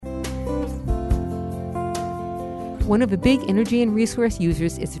One of the big energy and resource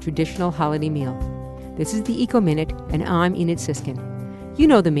users is the traditional holiday meal. This is the Eco Minute, and I'm Enid Siskin. You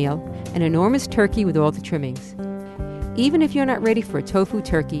know the meal, an enormous turkey with all the trimmings. Even if you're not ready for a tofu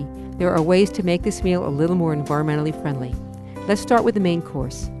turkey, there are ways to make this meal a little more environmentally friendly. Let's start with the main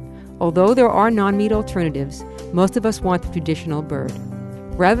course. Although there are non-meat alternatives, most of us want the traditional bird.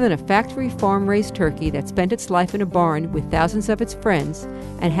 Rather than a factory farm-raised turkey that spent its life in a barn with thousands of its friends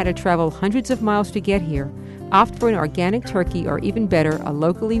and had to travel hundreds of miles to get here, opt for an organic turkey or even better, a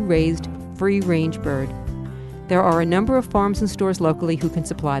locally raised, free-range bird. There are a number of farms and stores locally who can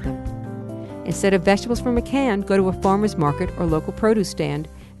supply them. Instead of vegetables from a can, go to a farmer's market or local produce stand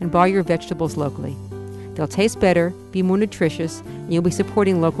and buy your vegetables locally. They'll taste better, be more nutritious, and you'll be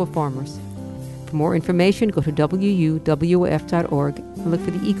supporting local farmers. For more information, go to wuwf.org and look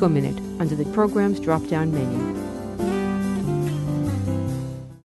for the Eco Minute under the program's drop-down menu.